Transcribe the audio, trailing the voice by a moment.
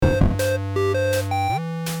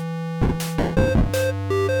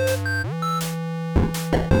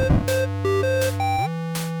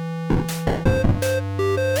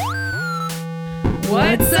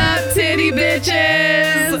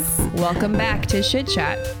bitches! Welcome back to Shit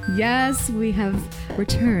Chat. Yes, we have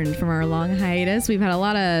returned from our long hiatus. We've had a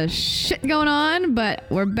lot of shit going on, but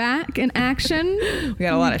we're back in action. We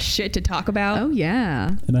got a lot of shit to talk about. Oh,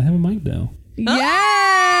 yeah. And I have a mic now.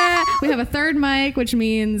 Yeah! We have a third mic, which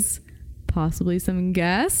means possibly some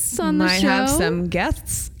guests on the show. Might have some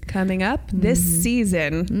guests coming up this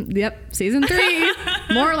season. Yep, season 3.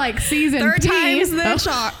 More like season Third P. time's the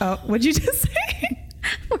charm. Oh, what'd you just say?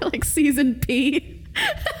 More like season P.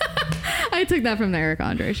 I took that from the Eric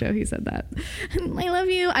Andre show. He said that. I love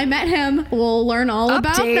you. I met him. We'll learn all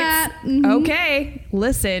about that. Mm-hmm. Okay,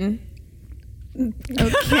 listen.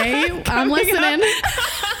 Okay, I'm listening.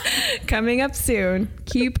 Coming up soon.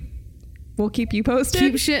 We'll keep you posted.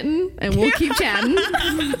 Keep shitting and we'll keep chatting.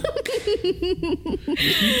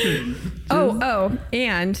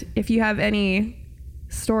 And if you have any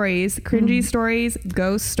stories, cringy stories,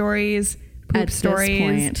 ghost stories, poop At stories, this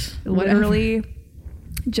point, literally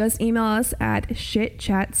just email us at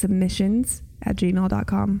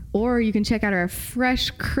shitchatsubmissions@gmail.com. Or you can check out our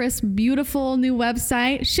fresh, crisp, beautiful new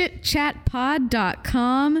website,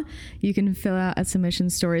 shitchatpod.com. You can fill out a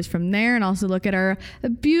submission stories from there and also look at our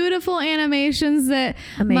beautiful animations that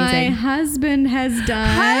my husband has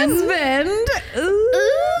done.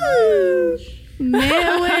 Ooh.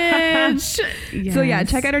 Marriage. Yes. So yeah,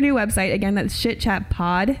 check out our new website. Again, that's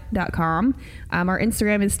shitchatpod.com. Our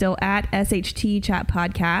Instagram is still at SHT Chat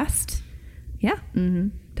Podcast. Yeah.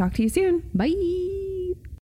 Talk to you soon. Bye.